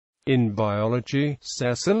In biology,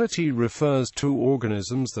 sessility refers to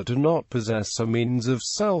organisms that do not possess a means of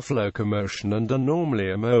self-locomotion and are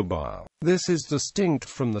normally immobile. This is distinct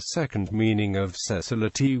from the second meaning of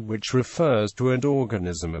sessility, which refers to an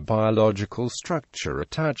organism, a biological structure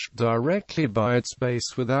attached directly by its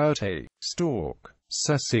base without a stalk.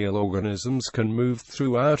 Sessile organisms can move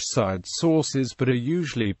through outside sources but are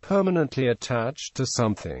usually permanently attached to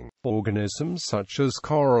something. Organisms such as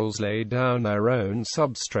corals lay down their own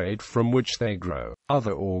substrate from which they grow.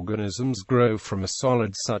 Other organisms grow from a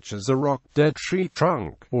solid such as a rock, dead tree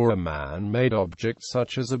trunk, or a man-made object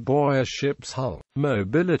such as a buoy, a ship's hull.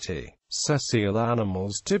 Mobility. Sessile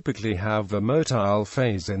animals typically have a motile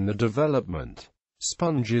phase in the development.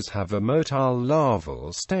 Sponges have a motile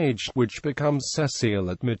larval stage, which becomes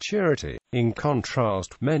sessile at maturity. In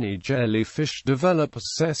contrast, many jellyfish develop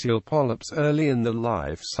sessile polyps early in the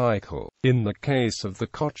life cycle. In the case of the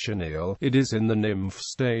cochineal, it is in the nymph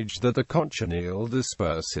stage that the cochineal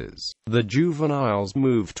disperses. The juveniles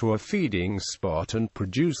move to a feeding spot and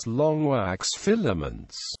produce long wax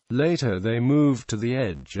filaments. Later they move to the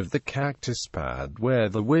edge of the cactus pad where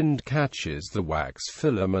the wind catches the wax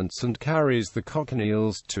filaments and carries the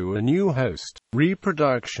cochineals to a new host.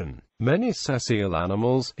 Reproduction. Many sessile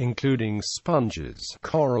animals, including sponges,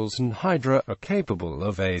 corals and hydra, are capable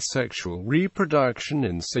of asexual reproduction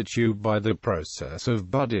in situ by the process of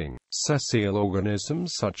budding. Sessile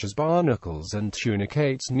organisms such as barnacles and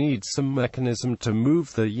tunicates need some mechanism to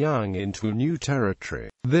move the young into new territory.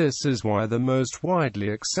 This is why the most widely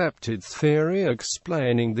accepted theory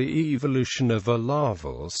explaining the evolution of a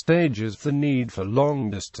larval stage is the need for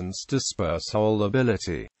long-distance dispersal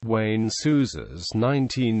ability. Wayne Souza's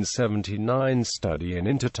 1979 study in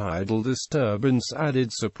intertidal disturbance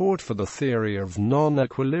added support for the theory of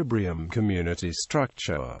non-equilibrium community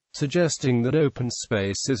structure, suggesting that open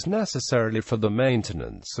space is necessary for the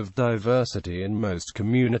maintenance of diversity in most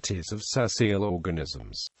communities of sessile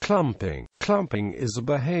organisms. Clumping. Clumping is a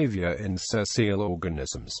behavior in sessile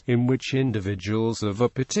organisms, in which individuals of a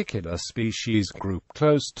particular species group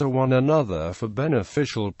close to one another for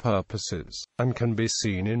beneficial purposes, and can be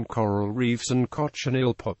seen in coral reefs and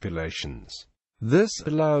cochineal populations. This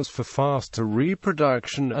allows for faster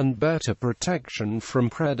reproduction and better protection from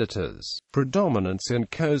predators. Predominance in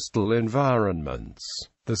coastal environments.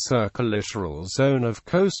 The circulittoral zone of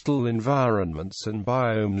coastal environments and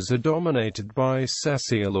biomes are dominated by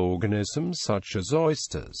sessile organisms such as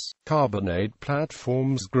oysters. Carbonate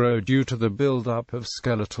platforms grow due to the buildup of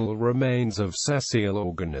skeletal remains of sessile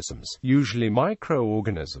organisms, usually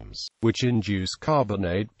microorganisms, which induce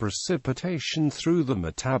carbonate precipitation through the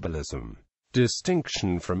metabolism.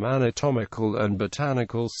 Distinction from anatomical and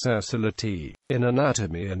botanical sessility. In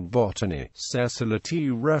anatomy and botany,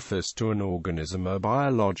 sessility refers to an organism, a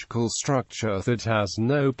biological structure that has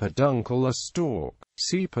no peduncle or stalk.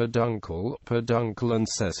 See peduncle, peduncle and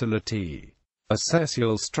sessility. A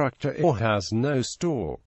sessile structure has no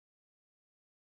stalk.